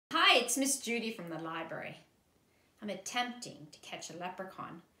it's Miss Judy from the library. I'm attempting to catch a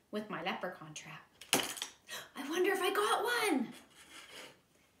leprechaun with my leprechaun trap. I wonder if I got one.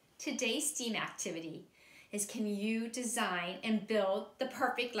 Today's STEAM activity is, can you design and build the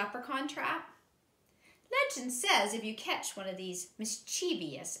perfect leprechaun trap? Legend says if you catch one of these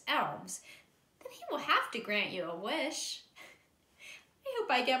mischievous elves, then he will have to grant you a wish. I hope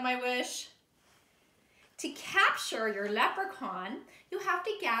I get my wish. To capture your leprechaun, you'll have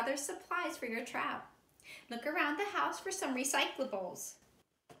to gather supplies for your trap. Look around the house for some recyclables.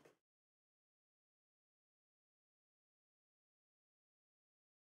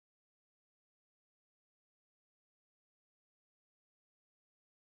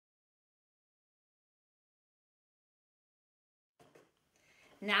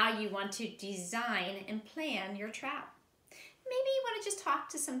 Now you want to design and plan your trap. Maybe you want to just talk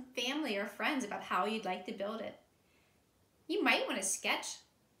to some family or friends about how you'd like to build it. You might want to sketch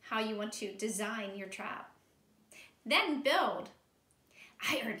how you want to design your trap. Then build.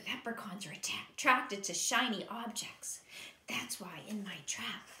 I heard leprechauns are attracted to shiny objects. That's why in my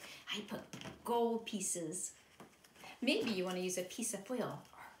trap I put gold pieces. Maybe you want to use a piece of foil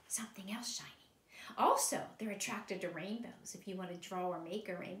or something else shiny. Also, they're attracted to rainbows if you want to draw or make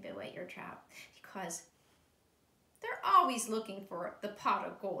a rainbow at your trap, because they're always looking for the pot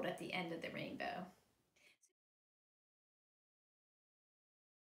of gold at the end of the rainbow.